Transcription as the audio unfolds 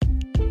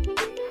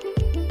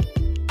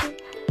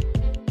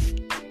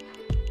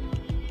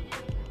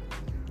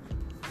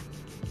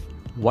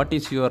What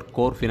is your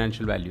core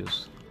financial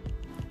values?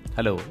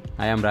 Hello,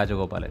 I am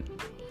Rajagopalan.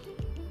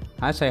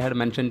 As I had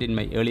mentioned in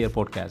my earlier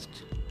podcast,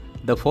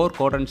 the four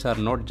quadrants are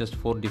not just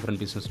four different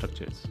business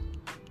structures.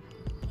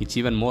 It's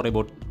even more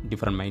about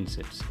different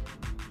mindsets.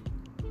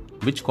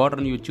 Which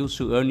quadrant you choose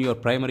to earn your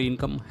primary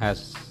income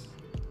has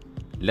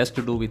less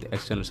to do with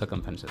external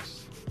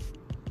circumstances.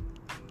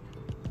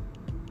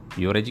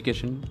 Your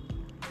education,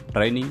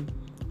 training,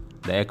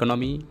 the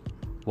economy,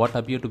 what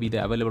appear to be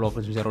the available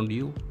opportunities around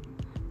you,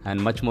 and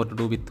much more to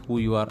do with who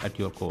you are at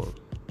your core,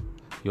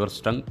 your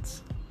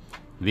strengths,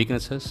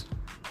 weaknesses,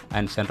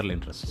 and central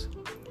interests.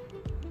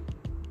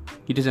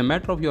 It is a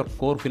matter of your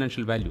core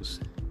financial values.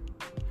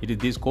 It is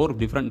these core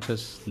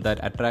differences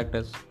that attract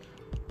us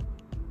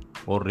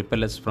or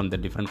repel us from the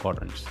different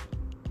quadrants.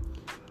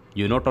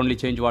 You not only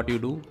change what you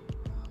do,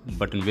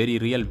 but in very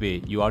real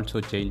way, you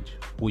also change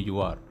who you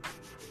are,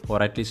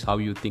 or at least how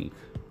you think.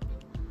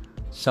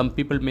 Some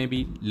people may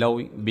be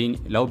love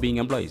being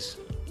employees,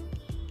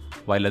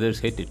 while others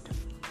hate it.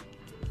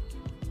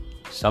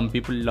 Some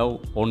people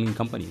love owning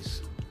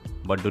companies,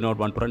 but do not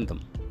want to run them.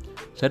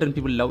 Certain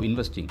people love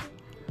investing,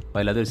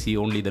 while others see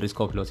only the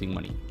risk of losing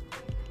money.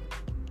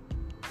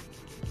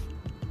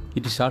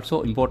 It is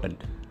also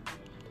important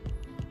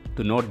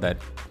to note that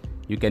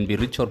you can be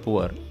rich or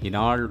poor in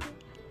all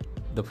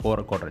the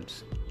four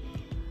quadrants.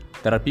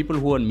 There are people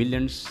who earn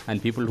millions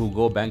and people who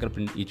go bankrupt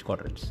in each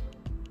quadrant.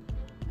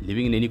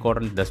 Living in any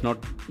quadrant does not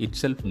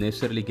itself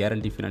necessarily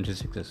guarantee financial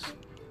success.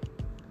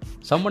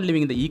 Someone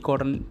living in the E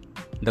quadrant,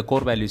 the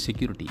core value is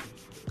security.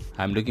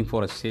 I am looking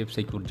for a safe,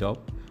 secure job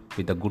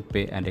with a good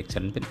pay and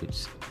excellent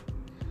benefits.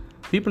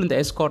 People in the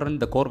S quadrant,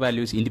 the core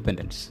value is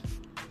independence.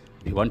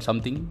 You want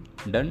something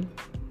done?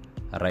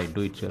 Right,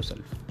 do it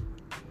yourself.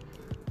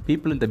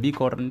 People in the B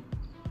quadrant,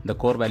 the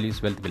core value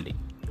is wealth building.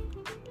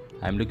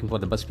 I am looking for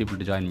the best people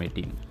to join my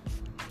team.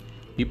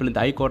 People in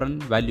the I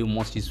quadrant, value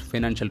most is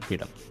financial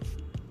freedom.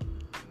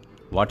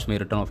 What's my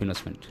return of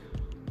investment?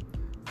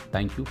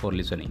 Thank you for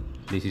listening.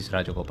 This is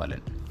Rajagopalan.